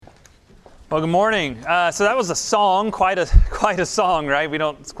Well, good morning. So that was a song, quite a song, right? We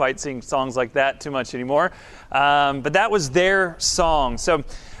don't quite sing songs like that too much anymore. But that was their song. So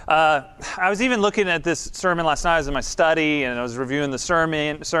I was even looking at this sermon last night. I was in my study, and I was reviewing the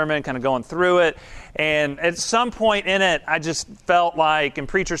sermon, kind of going through it. And at some point in it, I just felt like, and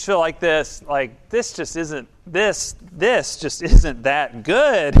preachers feel like this just isn't that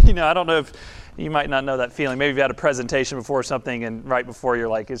good. You know, I don't know if you might not know that feeling. Maybe you've had a presentation before or something, and right before you're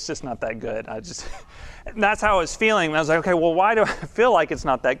like, it's just not that good. That's how I was feeling. And I was like, okay, well, why do I feel like it's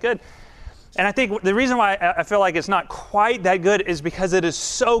not that good? And I think the reason why I feel like it's not quite that good is because it is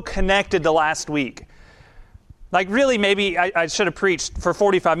so connected to last week. Like really, maybe I should have preached for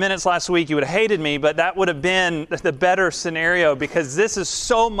 45 minutes last week. You would have hated me, but that would have been the better scenario because this is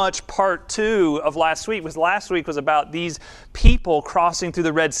so much part two of last week. Last week was about these people crossing through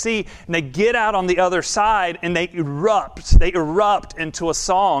the Red Sea, and they get out on the other side, and they erupt. They erupt into a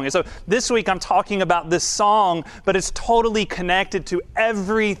song. And so this week I'm talking about this song, but it's totally connected to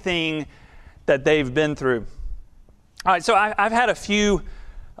everything that they've been through. All right, so I've had a few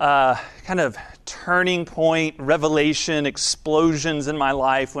kind of turning point, revelation, explosions in my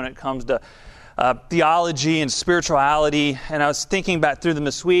life when it comes to theology and spirituality. And I was thinking back through them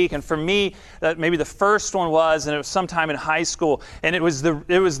this week, and for me, maybe the first one was, and it was sometime in high school, and it was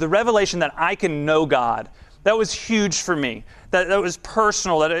the revelation that I can know God. That was huge for me. That was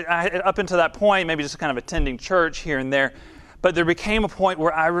personal. That up until that point, maybe just kind of attending church here and there, but there became a point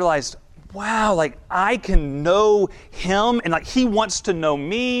where I realized, wow, like I can know Him and like He wants to know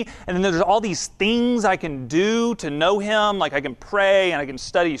me. And then there's all these things I can do to know Him. Like I can pray and I can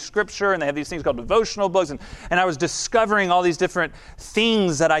study Scripture, and they have these things called devotional books. And I was discovering all these different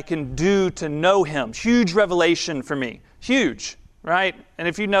things that I can do to know Him. Huge revelation for me. Huge, right? And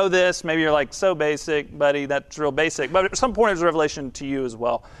if you know this, maybe you're like, so basic, buddy, that's real basic. But at some point it was a revelation to you as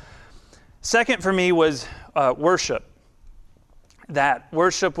well. Second for me was worship. That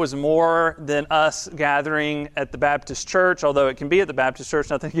worship was more than us gathering at the Baptist church, although it can be at the Baptist church,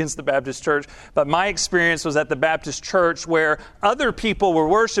 nothing against the Baptist church. But my experience was at the Baptist church where other people were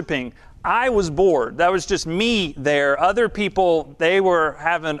worshiping. I was bored. That was just me there. Other people, they were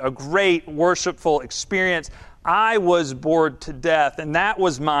having a great worshipful experience. I was bored to death, and that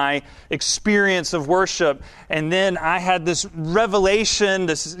was my experience of worship. And then I had this revelation,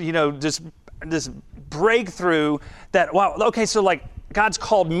 this breakthrough that, wow, okay, so like God's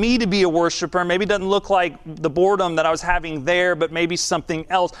called me to be a worshiper. Maybe it doesn't look like the boredom that I was having there, but maybe something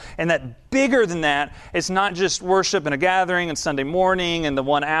else. And that bigger than that, it's not just worship and a gathering and Sunday morning and the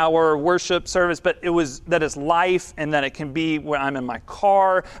 1 hour worship service, but that it's life, and that it can be when I'm in my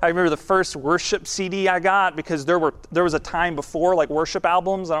car. I remember the first worship CD I got because there was a time before like worship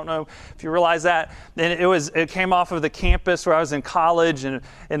albums. I don't know if you realize that. And it came off of the campus where I was in college, and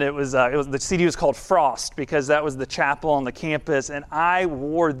it was the CD was called Frost because that was the chapel on the campus, and I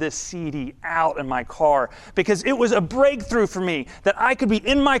wore this CD out in my car because it was a breakthrough for me that I could be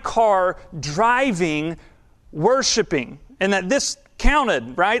in my car driving, worshiping, and that this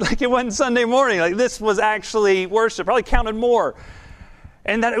counted, right? Like it wasn't Sunday morning. Like this was actually worship. Probably counted more.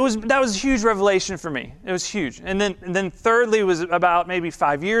 And that was a huge revelation for me. It was huge. And then thirdly was about maybe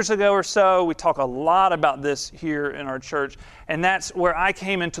 5 years ago or so. We talk a lot about this here in our church. And that's where I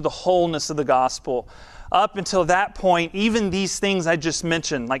came into the wholeness of the gospel. Up until that point, even these things I just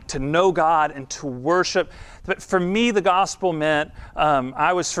mentioned, like to know God and to worship. But for me, the gospel meant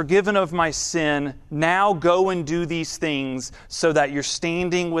I was forgiven of my sin. Now go and do these things so that your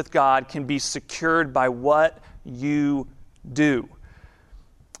standing with God can be secured by what you do.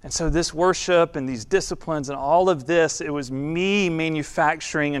 And so this worship and these disciplines and all of this, it was me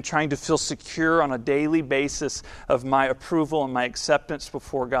manufacturing and trying to feel secure on a daily basis of my approval and my acceptance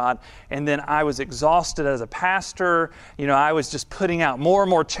before God. And then I was exhausted as a pastor. You know, I was just putting out more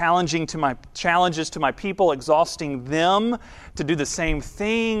and more challenges to my people, exhausting them to do the same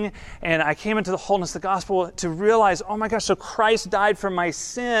thing. And I came into the wholeness of the gospel to realize, oh my gosh, so Christ died for my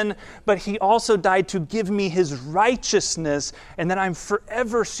sin, but He also died to give me His righteousness, and that I'm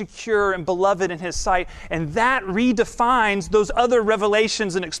forever secure and beloved in His sight. And that redefines those other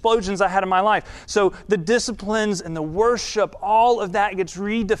revelations and explosions I had in my life. So the disciplines and the worship, all of that gets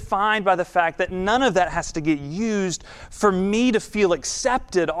redefined by the fact that none of that has to get used for me to feel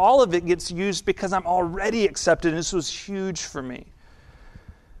accepted. All of it gets used because I'm already accepted. And this was huge for me.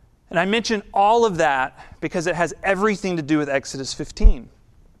 And I mention all of that because it has everything to do with Exodus 15.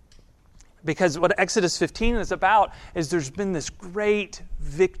 Because what Exodus 15 is about is there's been this great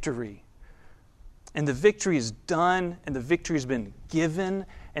victory. And the victory is done, and the victory has been given,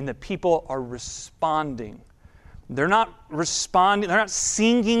 and the people are responding. They're not responding, they're not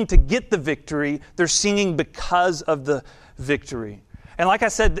singing to get the victory, they're singing because of the victory. And like I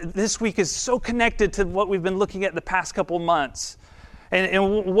said, this week is so connected to what we've been looking at the past couple months.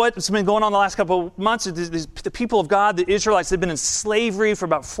 And what's been going on the last couple of months is the people of God, the Israelites, they've been in slavery for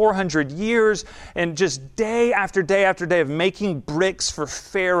about 400 years, and just day after day after day of making bricks for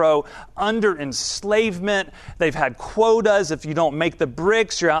Pharaoh under enslavement. They've had quotas. If you don't make the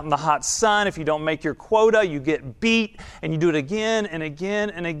bricks, you're out in the hot sun. If you don't make your quota, you get beat, and you do it again and again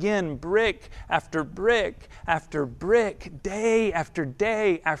and again, brick after brick after brick, day after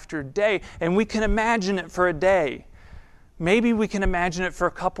day after day. And we can imagine it for a day. Maybe we can imagine it for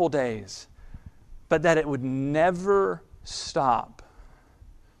a couple days, but that it would never stop.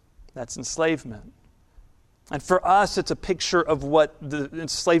 That's enslavement. And for us, it's a picture of what the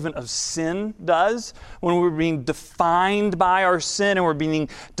enslavement of sin does when we're being defined by our sin and we're being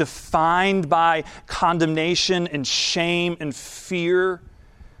defined by condemnation and shame and fear.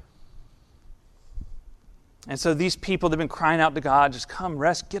 And so these people, they've been crying out to God, just come,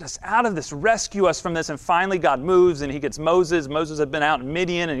 get us out of this, rescue us from this. And finally God moves and he gets Moses. Moses had been out in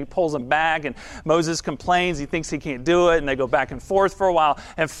Midian and he pulls them back and Moses complains. He thinks he can't do it and they go back and forth for a while.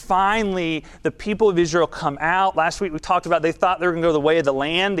 And finally the people of Israel come out. Last week we talked about they thought they were going to go the way of the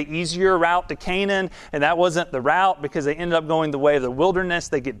land, the easier route to Canaan. And that wasn't the route because they ended up going the way of the wilderness.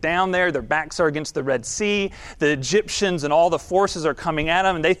 They get down there, their backs are against the Red Sea. The Egyptians and all the forces are coming at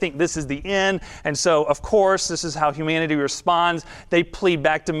them and they think this is the end. And so of course, this is how humanity responds. They plead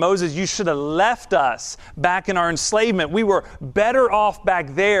back to Moses, you should have left us back in our enslavement. We were better off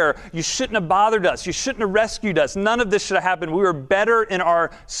back there. You shouldn't have bothered us. You shouldn't have rescued us. None of this should have happened. We were better in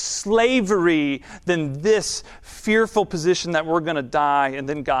our slavery than this fearful position that we're going to die. And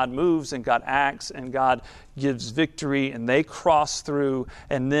then God moves and God acts and God gives victory and they cross through.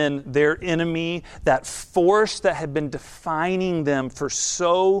 And then their enemy, that force that had been defining them for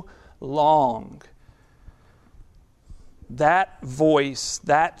so long, that voice,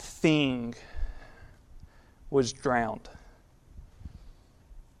 that thing was drowned.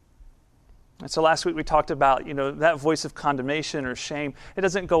 And so last week we talked about, that voice of condemnation or shame. It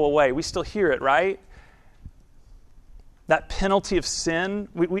doesn't go away. We still hear it, right? That penalty of sin,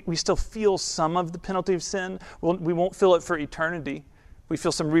 we still feel some of the penalty of sin. We won't feel it for eternity. We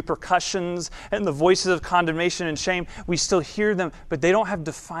feel some repercussions and the voices of condemnation and shame. We still hear them, but they don't have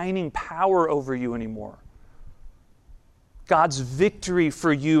defining power over you anymore. God's victory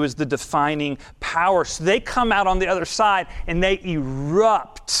for you is the defining power. So they come out on the other side and they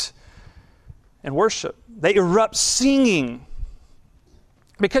erupt in worship. They erupt singing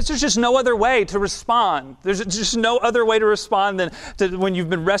because there's just no other way to respond. There's just no other way to respond than to when you've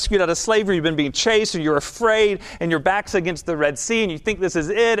been rescued out of slavery, you've been being chased, or you're afraid, and your back's against the Red Sea, and you think this is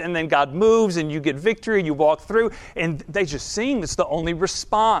it, and then God moves, and you get victory, you walk through, and they just sing. It's the only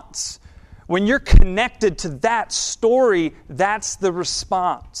response. When you're connected to that story, that's the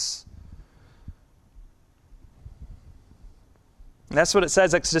response. And that's what it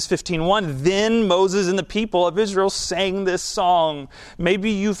says, Exodus 15:1. Then Moses and the people of Israel sang this song.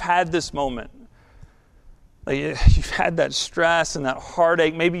 Maybe you've had this moment. You've had that stress and that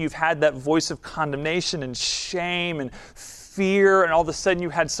heartache. Maybe you've had that voice of condemnation and shame and fear, and all of a sudden you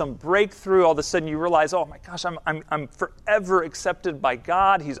had some breakthrough. All of a sudden you realize, oh my gosh, I'm forever accepted by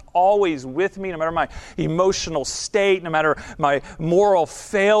God. He's always with me, no matter my emotional state, no matter my moral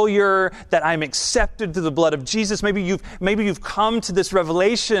failure, that I'm accepted through the blood of Jesus. Maybe you've come to this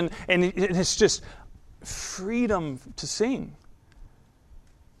revelation, and it's just freedom to sing.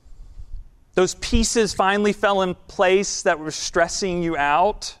 Those pieces finally fell in place that were stressing you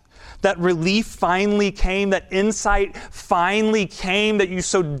out. That relief finally came, that insight finally came that you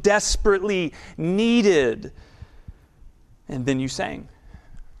so desperately needed. And then you sang.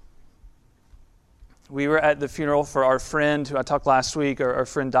 We were at the funeral for our friend who I talked last week. Our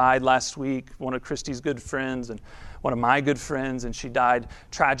friend died last week, one of Christy's good friends and one of my good friends, and she died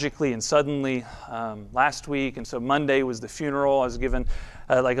tragically and suddenly last week. And so Monday was the funeral. I was given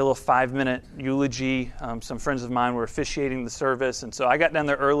like a little 5-minute eulogy. Some friends of mine were officiating the service, and so I got down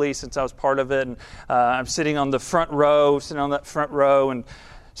there early since I was part of it. And I'm sitting on that front row, and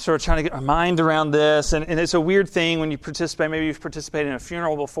sort of trying to get my mind around this. And it's a weird thing when you participate. Maybe you've participated in a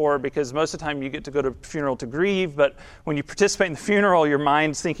funeral before, because most of the time you get to go to a funeral to grieve. But when you participate in the funeral, your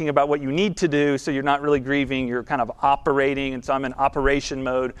mind's thinking about what you need to do, so you're not really grieving. You're kind of operating, and so I'm in operation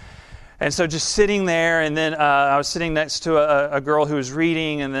mode. And so just sitting there, and then I was sitting next to a girl who was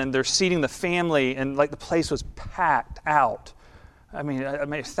reading, and then they're seating the family, and like the place was packed out. I mean,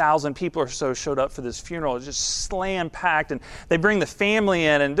 1,000 people or so showed up for this funeral. It was just slam-packed, and they bring the family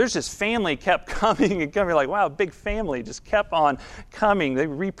in, and there's this family kept coming and coming, like, wow, big family, just kept on coming. They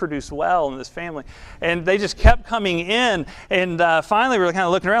reproduce well in this family. And they just kept coming in, and finally we were kind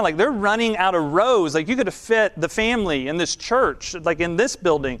of looking around, like, they're running out of rows. Like, you could have fit the family in this church, like in this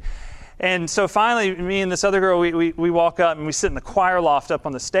building. And so finally, me and this other girl, we walk up and we sit in the choir loft up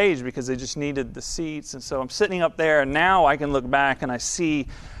on the stage because they just needed the seats. And so I'm sitting up there, and now I can look back and I see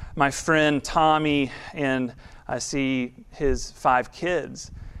my friend Tommy, and I see his 5 kids.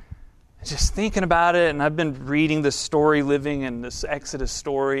 Just thinking about it, and I've been reading this story, living in this Exodus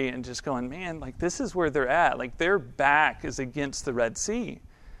story, and just going, man, like, this is where they're at. Like, their back is against the Red Sea.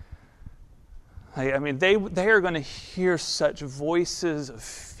 I mean, they are going to hear such voices of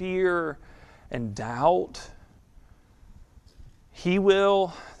fear and doubt. He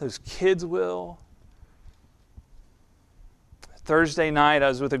will. Those kids will. Thursday night, I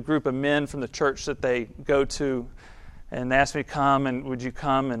was with a group of men from the church that they go to, and they asked me to come, and would you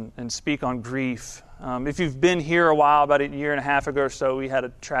come and speak on grief? If you've been here a while, about a year and a half ago or so, we had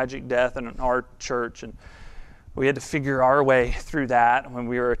a tragic death in our church, and we had to figure our way through that when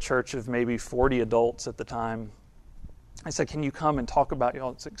we were a church of maybe 40 adults at the time. I said, can you come and talk about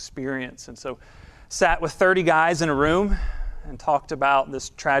y'all's experience? And so sat with 30 guys in a room and talked about this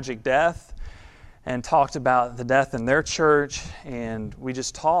tragic death and talked about the death in their church, and we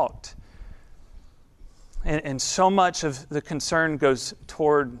just talked. And so much of the concern goes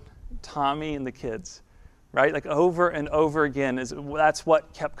toward Tommy and the kids. Right? Like over and over again, that's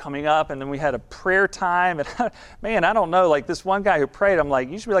what kept coming up. And then we had a prayer time. And man, I don't know, like this one guy who prayed, I'm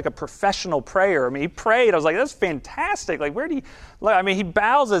like, you should be like a professional prayer. I mean, he prayed. I was like, that's fantastic. Like, where do you, I mean, he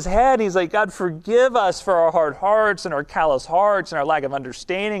bows his head and he's like, God, forgive us for our hard hearts and our callous hearts and our lack of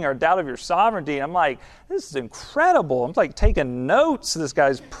understanding, our doubt of your sovereignty. And I'm like, this is incredible. I'm like taking notes of this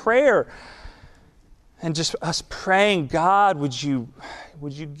guy's prayer. And just us praying, God, would you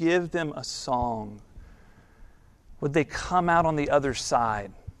give them a song? Would they come out on the other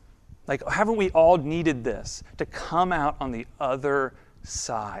side? Like, haven't we all needed this, to come out on the other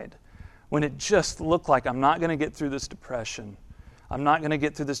side? When it just looked like, I'm not going to get through this depression. I'm not going to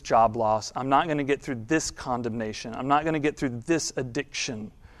get through this job loss. I'm not going to get through this condemnation. I'm not going to get through this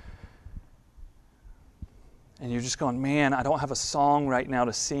addiction. And you're just going, man, I don't have a song right now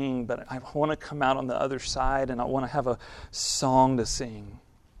to sing, but I want to come out on the other side, and I want to have a song to sing.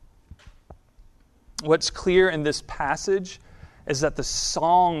 What's clear in this passage is that the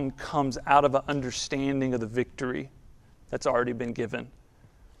song comes out of an understanding of the victory that's already been given.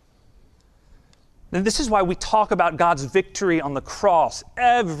 And this is why we talk about God's victory on the cross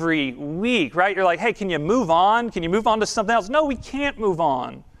every week, right? You're like, hey, can you move on? Can you move on to something else? No, we can't move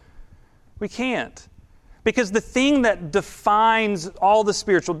on. We can't. Because the thing that defines all the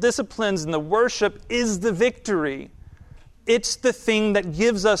spiritual disciplines and the worship is the victory. It's the thing that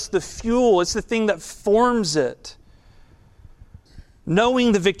gives us the fuel. It's the thing that forms it.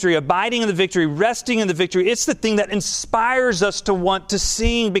 Knowing the victory, abiding in the victory, resting in the victory, it's the thing that inspires us to want to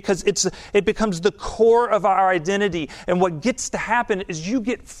sing because it becomes the core of our identity. And what gets to happen is you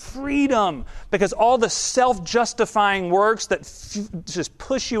get freedom because all the self-justifying works that just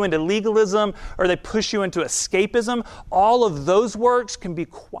push you into legalism or they push you into escapism, all of those works can be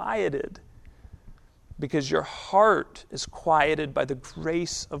quieted. Because your heart is quieted by the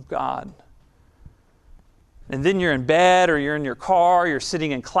grace of God. And then you're in bed, or you're in your car, you're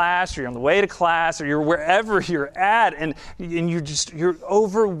sitting in class, or you're on the way to class, or you're wherever you're at, and you're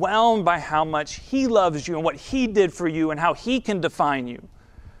overwhelmed by how much He loves you and what He did for you and how He can define you.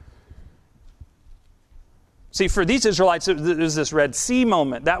 See, for these Israelites, it was this Red Sea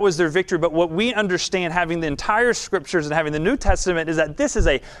moment. That was their victory. But what we understand, having the entire Scriptures and having the New Testament, is that this is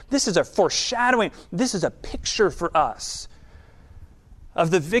a foreshadowing. This is a picture for us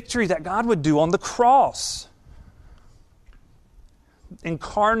of the victory that God would do on the cross.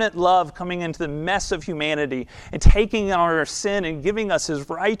 Incarnate love coming into the mess of humanity and taking on our sin and giving us His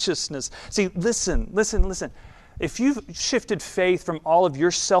righteousness. See, listen. If you've shifted faith from all of your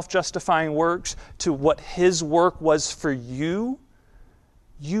self-justifying works to what His work was for you,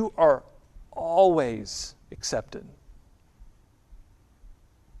 you are always accepted.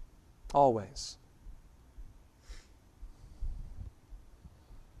 Always.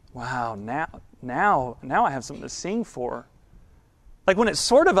 Wow, now I have something to sing for. Like when it's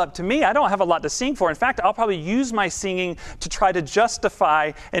sort of up to me, I don't have a lot to sing for. In fact, I'll probably use my singing to try to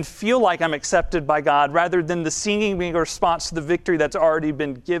justify and feel like I'm accepted by God rather than the singing being a response to the victory that's already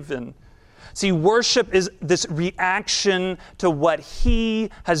been given. See, worship is this reaction to what He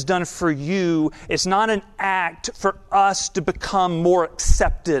has done for you. It's not an act for us to become more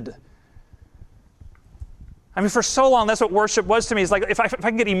accepted. I mean, for so long, that's what worship was to me. It's like, if I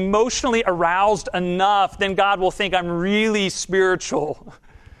can get emotionally aroused enough, then God will think I'm really spiritual.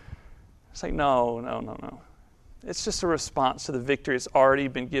 It's like, no. It's just a response to the victory that's already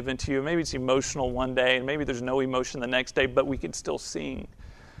been given to you. Maybe it's emotional one day, and maybe there's no emotion the next day, but we can still sing.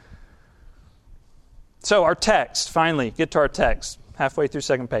 So our text, finally, get to our text. Halfway through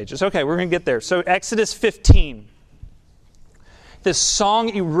second page. It's okay, we're going to get there. So Exodus 15. This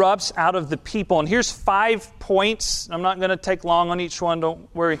song erupts out of the people. And here's 5 points. I'm not going to take long on each one, don't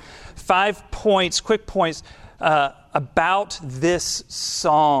worry. 5 points, quick points, about this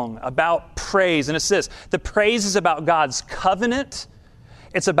song, about praise. And it's this. The praise is about God's covenant.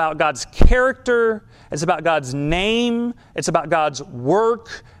 It's about God's character. It's about God's name. It's about God's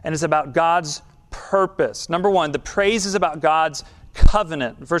work. And it's about God's purpose. Number one, the praise is about God's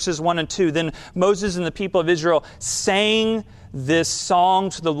covenant. Verses 1 and 2. Then Moses and the people of Israel sang this song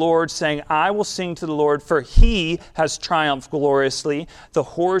to the Lord, saying, I will sing to the Lord, for He has triumphed gloriously. The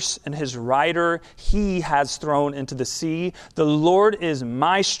horse and his rider He has thrown into the sea. The Lord is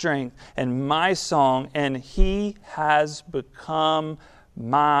my strength and my song, and He has become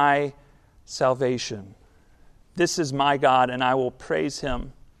my salvation. This is my God, and I will praise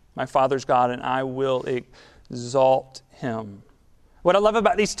Him, my Father's God, and I will exalt Him. What I love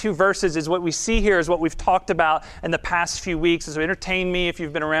about these two verses is what we see here is what we've talked about in the past few weeks. So entertain me if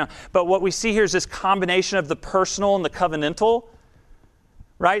you've been around. But what we see here is this combination of the personal and the covenantal.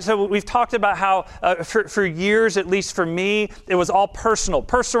 Right? So we've talked about how for years, at least for me, it was all personal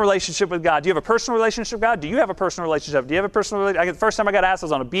relationship with God. Do you have a personal relationship with God? Do you have a personal relationship? Do you have a personal relationship? The first time I got asked, I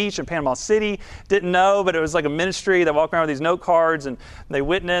was on a beach in Panama City. Didn't know, but it was like a ministry. They walk around with these note cards and they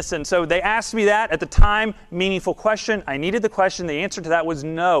witness. And so they asked me that at the time, meaningful question. I needed the question. The answer to that was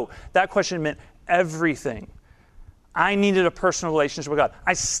no. That question meant everything. I needed a personal relationship with God.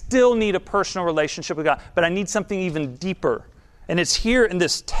 I still need a personal relationship with God, but I need something even deeper. And it's here in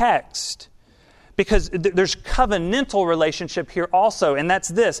this text because there's covenantal relationship here also. And that's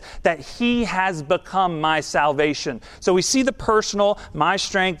this, that He has become my salvation. So we see the personal, my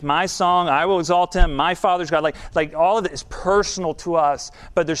strength, my song, I will exalt Him, my Father's God. Like all of it is personal to us,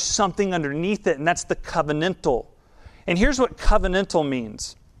 but there's something underneath it, and that's the covenantal. And here's what covenantal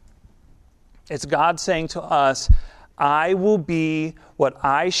means. It's God saying to us, I will be what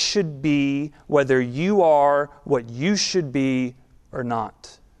I should be, whether you are what you should be or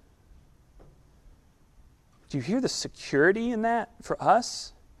not. Do you hear the security in that for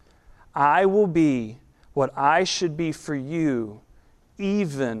us? I will be what I should be for you,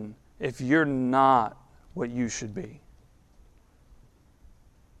 even if you're not what you should be.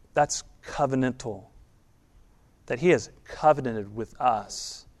 That's covenantal. That He has covenanted with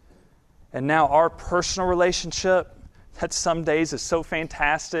us. And now our personal relationship, that some days is so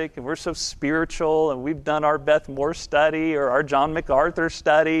fantastic and we're so spiritual and we've done our Beth Moore study or our John MacArthur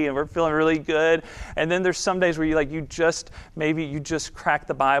study and we're feeling really good. And then there's some days where you just cracked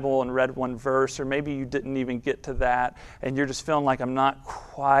the Bible and read one verse, or maybe you didn't even get to that and you're just feeling like I'm not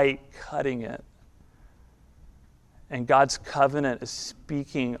quite cutting it. And God's covenant is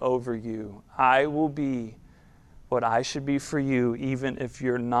speaking over you. I will be what I should be for you, even if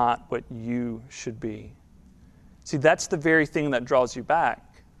you're not what you should be. See, that's the very thing that draws you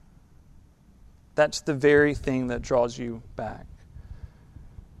back. That's the very thing that draws you back.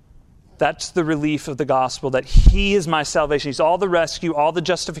 That's the relief of the gospel, that He is my salvation. He's all the rescue, all the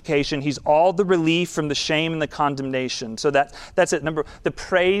justification. He's all the relief from the shame and the condemnation. So that's it. The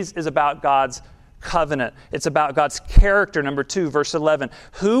praise is about God's covenant. It's about God's character. Number 2, verse 11.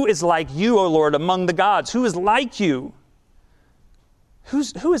 Who is like you, O Lord, among the gods? Who is like you?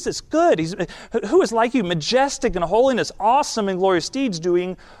 Who is this good? Who is like you, majestic in holiness, awesome in glorious deeds,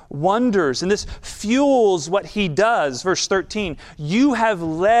 doing wonders? And this fuels what He does. Verse 13, you have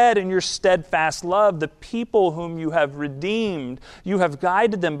led in your steadfast love the people whom you have redeemed. You have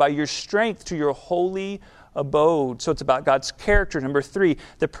guided them by your strength to your holy abode. So it's about God's character. Number 3,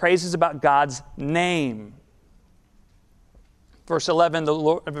 the praise is about God's name. Verse 11,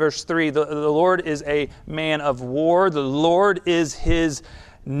 verse 3, the Lord is a man of war. The Lord is His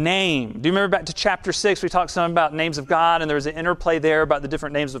name. Do you remember back to chapter 6, we talked some about names of God, and there was an interplay there about the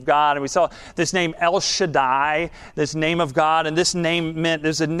different names of God, and we saw this name El Shaddai, this name of God, and this name meant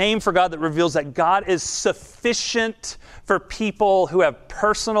there's a name for God that reveals that God is sufficient for people who have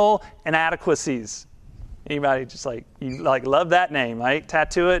personal inadequacies. Anybody just you love that name, right?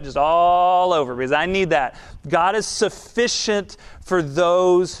 Tattoo it just all over because I need that. God is sufficient for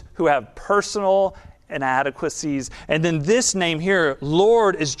those who have personal inadequacies. And then this name here,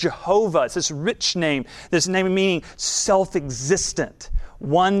 Lord, is Jehovah. It's this rich name. This name meaning self-existent.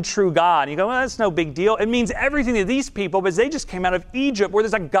 One true God. And you go, well, that's no big deal. It means everything to these people because they just came out of Egypt where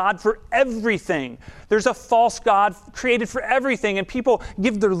there's a God for everything. There's a false God created for everything, and people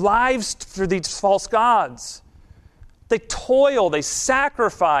give their lives for these false gods. They toil, they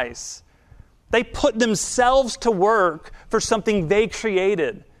sacrifice. They put themselves to work for something they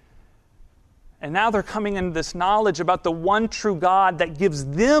created. And now they're coming into this knowledge about the one true God that gives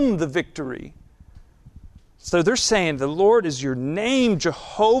them the victory. So they're saying the Lord is your name.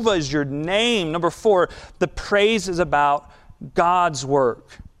 Jehovah is your name. Number 4, the praise is about God's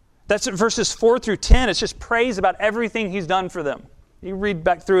work. That's in verses 4 through 10. It's just praise about everything He's done for them. You read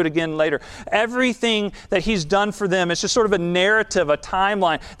back through it again later. Everything that He's done for them, it's just sort of a narrative, a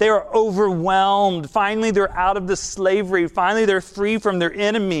timeline. They are overwhelmed. Finally, they're out of the slavery. Finally, they're free from their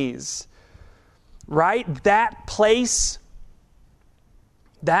enemies. Right? That place,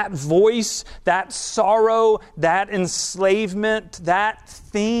 that voice, that sorrow, that enslavement, that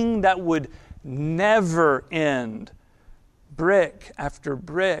thing that would never end. Brick after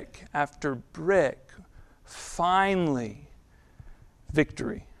brick after brick. Finally,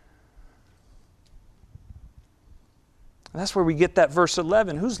 victory. And that's where we get that verse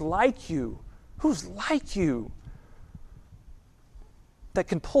 11. Who's like you? Who's like you? That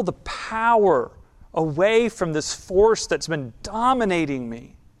can pull the power away from this force that's been dominating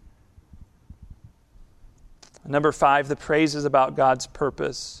me. Number 5, the praise is about God's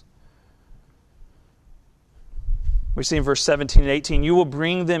purpose. We see in verse 17 and 18, you will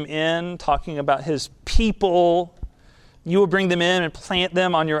bring them in, talking about His people. You will bring them in and plant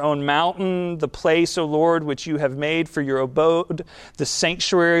them on your own mountain, the place, O Lord, which you have made for your abode, the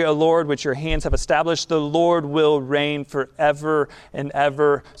sanctuary, O Lord, which your hands have established. The Lord will reign forever and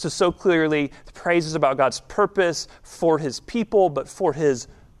ever. So clearly, the praise is about God's purpose for His people, but for His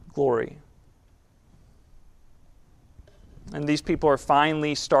glory. And these people are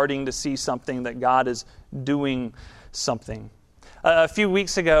finally starting to see something, that God is doing something. A few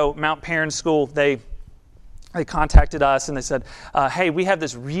weeks ago, Mount Perrin School, they contacted us and they said, hey, we have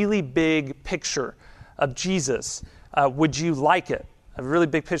this really big picture of Jesus. Would you like it? A really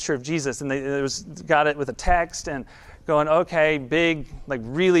big picture of Jesus. And they got it with a text and going, okay, big,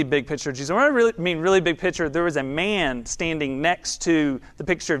 really big picture of Jesus. When I really mean really big picture, there was a man standing next to the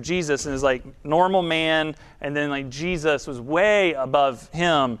picture of Jesus, and it was normal man, and then Jesus was way above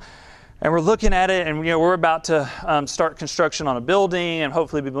him. And we're looking at it, and we're about to start construction on a building, and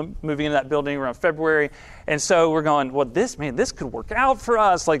hopefully be moving into that building around February. And so we're going, well, this could work out for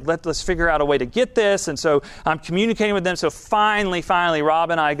us. Let's figure out a way to get this. And so I'm communicating with them. So finally, Rob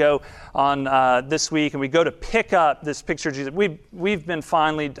and I go on this week, and we go to pick up this picture of Jesus.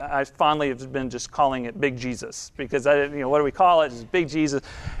 I finally have been just calling it Big Jesus, because what do we call it? It's Big Jesus.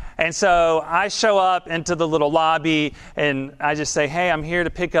 And so I show up into the little lobby and I just say, hey, I'm here to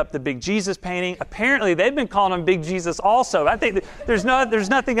pick up the Big Jesus painting. Apparently, they've been calling him Big Jesus also. I think there's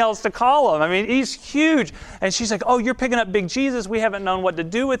nothing else to call him. I mean, he's huge. And she's like, oh, you're picking up Big Jesus. We haven't known what to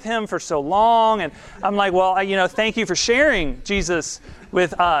do with him for so long. And I'm like, well, thank you for sharing Jesus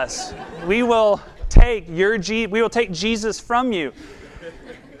with us. We will take Jesus from you.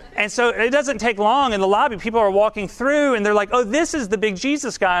 And so it doesn't take long in the lobby. People are walking through and they're like, oh, this is the Big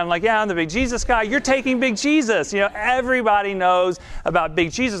Jesus guy. I'm like, yeah, I'm the Big Jesus guy. You're taking Big Jesus. Everybody knows about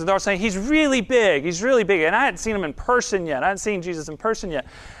Big Jesus. And they're all saying, he's really big. He's really big. And I hadn't seen him in person yet. I hadn't seen Jesus in person yet.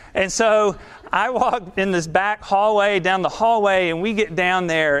 And so I walk in this back hallway, down the hallway, and we get down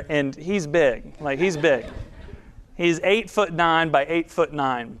there and he's big. He's big. He's 8'9" by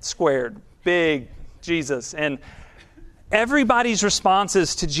 8'9" squared. Big Jesus. And everybody's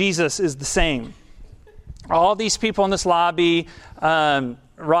responses to Jesus is the same. All these people in this lobby,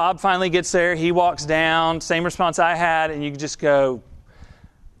 Rob finally gets there. He walks down, same response I had, and you just go,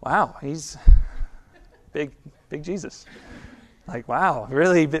 wow, he's big Jesus. Wow,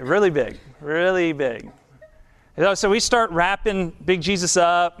 really big, really big. So we start wrapping Big Jesus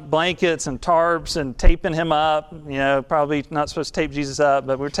up, blankets and tarps, and taping him up. Probably not supposed to tape Jesus up,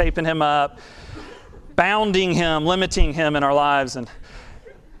 but we're taping him up, bounding him, limiting him in our lives. And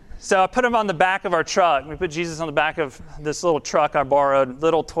so I put him on the back of our truck. We put Jesus on the back of this little truck I borrowed,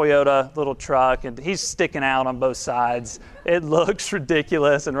 little Toyota little truck, and he's sticking out on both sides. It looks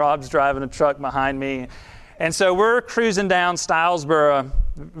ridiculous, and Rob's driving a truck behind me. And so we're cruising down Stylesboro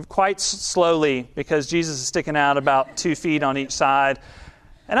quite slowly because Jesus is sticking out about 2 feet on each side.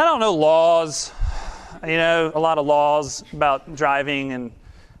 And I don't know laws. a lot of laws about driving and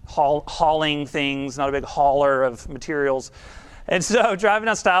hauling things, not a big hauler of materials. And so driving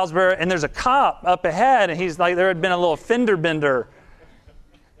down Stylesburg, and there's a cop up ahead, and he's like, there had been a little fender bender.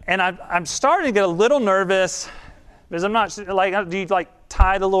 And I'm starting to get a little nervous because I'm not, like, do you like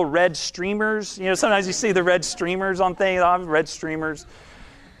tie the little red streamers? Sometimes you see the red streamers on things. I have red streamers.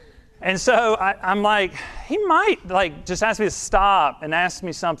 And so I'm like, he might like just ask me to stop and ask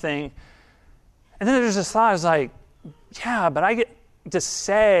me something. And then there's this thought, I was like, yeah, but I get to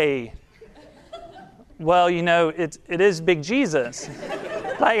say, well, it is Big Jesus.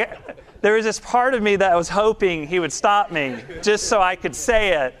 Like, there was this part of me that was hoping he would stop me just so I could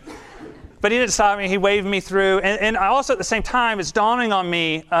say it. But he didn't stop me. He waved me through. And I also, at the same time, it's dawning on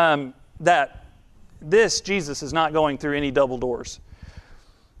me that this Jesus is not going through any double doors.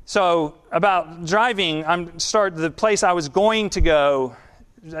 So about driving, the place I was going to go,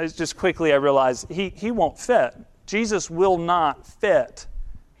 just quickly I realized he won't fit. Jesus will not fit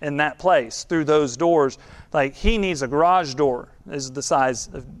in that place through those doors. Like, he needs a garage door, is the size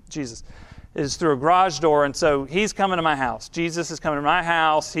of Jesus, is through a garage door. And so he's coming to my house. Jesus is coming to my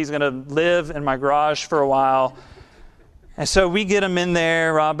house. He's going to live in my garage for a while. And so we get him in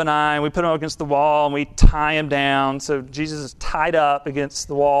there, Rob and I, and we put him against the wall, and we tie him down. So Jesus is tied up against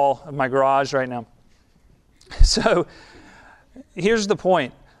the wall of my garage right now. So here's the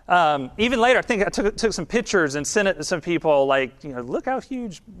point. Even later, I think I took some pictures and sent it to some people, like, look how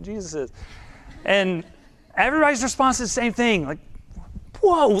huge Jesus is. And everybody's response is the same thing. Like,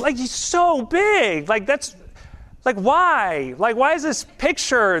 whoa, like, he's so big. Like, that's, like, why? Like, why is this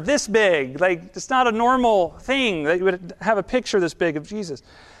picture this big? Like, it's not a normal thing that you would have a picture this big of Jesus.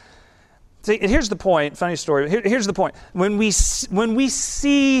 See, and here's the point, funny story. Here's the point. When we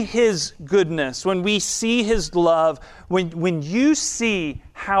see his goodness, when we see his love, when you see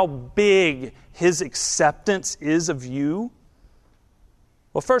how big his acceptance is of you,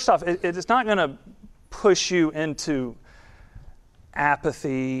 well, first off, it's not going to push you into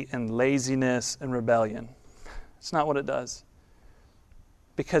apathy and laziness and rebellion. It's not what it does.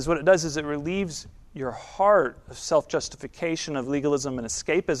 Because what it does is it relieves your heart of self-justification, of legalism and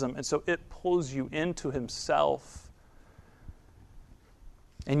escapism, and so it pulls you into himself.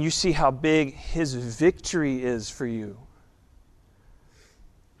 And you see how big his victory is for you.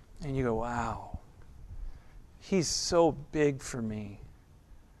 And you go, wow, he's so big for me.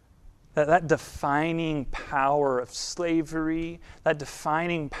 That defining power of slavery, that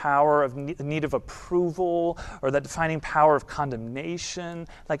defining power of need of approval, or that defining power of condemnation,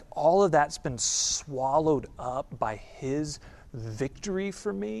 like all of that's been swallowed up by his victory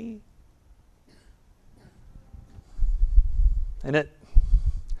for me. And it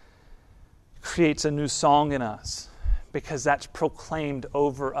creates a new song in us because that's proclaimed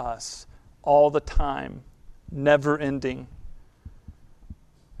over us all the time, never ending.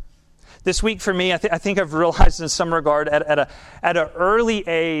 This week for me, I think I've realized in some regard at an early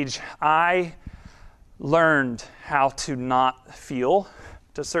age, I learned how to not feel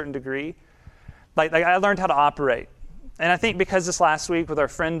to a certain degree. Like I learned how to operate. And I think because this last week with our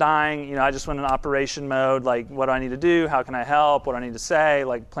friend dying, I just went in operation mode, like, what do I need to do? How can I help? What do I need to say?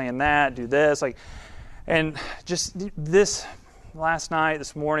 Like, plan that, do this. And just this last night,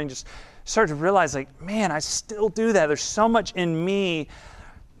 this morning, just started to realize, like, man, I still do that. There's so much in me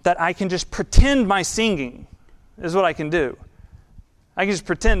that I can just pretend my singing is what I can do. I can just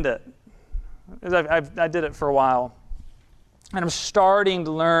pretend it. I did it for a while. And I'm starting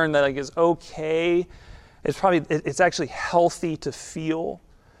to learn that, like, it's okay. It's actually healthy to feel.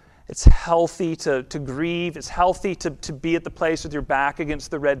 It's healthy to grieve. It's healthy to be at the place with your back against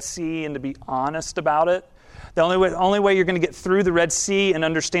the Red Sea and to be honest about it. The only way you're going to get through the Red Sea and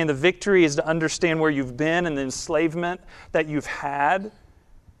understand the victory is to understand where you've been and the enslavement that you've had.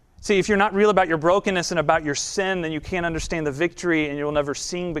 See, if you're not real about your brokenness and about your sin, then you can't understand the victory and you'll never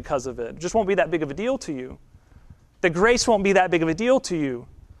sing because of it. It just won't be that big of a deal to you. The grace won't be that big of a deal to you.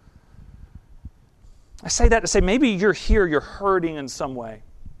 I say that to say maybe you're here, you're hurting in some way.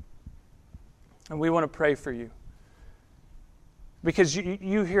 And we want to pray for you. Because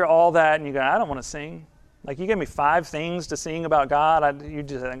you hear all that and you go, I don't want to sing. Like, you gave me 5 things to sing about God. You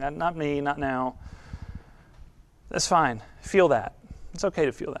just not me, not now. That's fine. Feel that. It's okay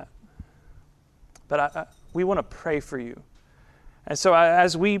to feel that. But we want to pray for you. And so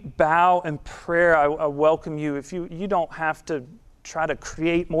as we bow in prayer, I welcome you. If you don't have to try to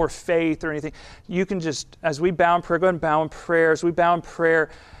create more faith or anything, you can just, as we bow in prayer, go ahead and bow in prayer. As we bow in prayer,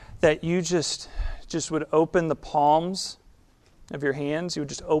 that you just would open the palms of your hands. You would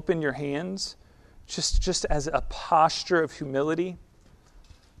just open your hands just as a posture of humility.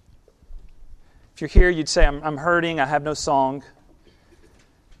 If you're here, you'd say, I'm hurting, I have no song.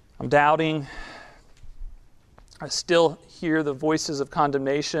 I'm doubting. I still hear the voices of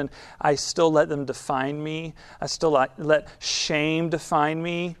condemnation. I still let them define me. I still let shame define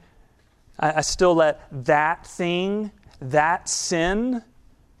me. I still let that thing, that sin,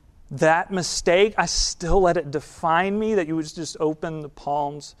 that mistake, I still let it define me, that you would just open the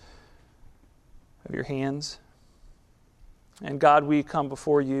palms of your hands. And God, we come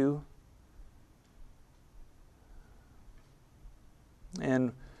before you.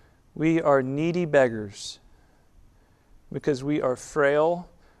 And we are needy beggars because we are frail,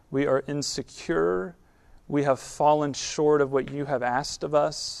 we are insecure, we have fallen short of what you have asked of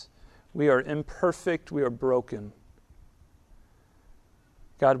us. We are imperfect, we are broken.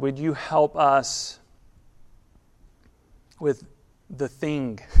 God, would you help us with the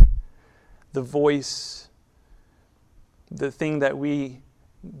thing, the voice, the thing that we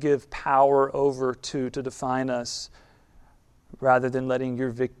give power over to define us, rather than letting your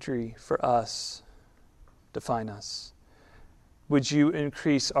victory for us define us. Would you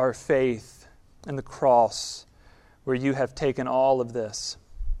increase our faith in the cross, where you have taken all of this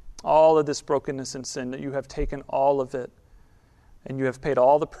brokenness and sin, that you have taken all of it, and you have paid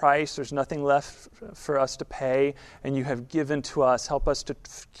all the price. There's nothing left for us to pay, and you have given to us. Help us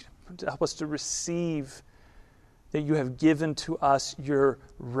to receive that you have given to us your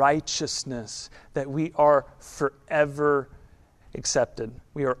righteousness, that we are forever accepted.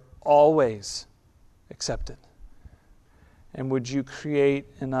 We are always accepted. And would you create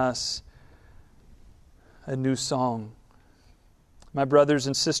in us a new song? My brothers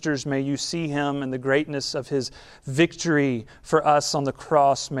and sisters, may you see him in the greatness of his victory for us on the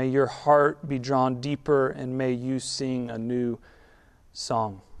cross. May your heart be drawn deeper, and may you sing a new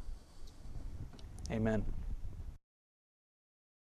song. Amen.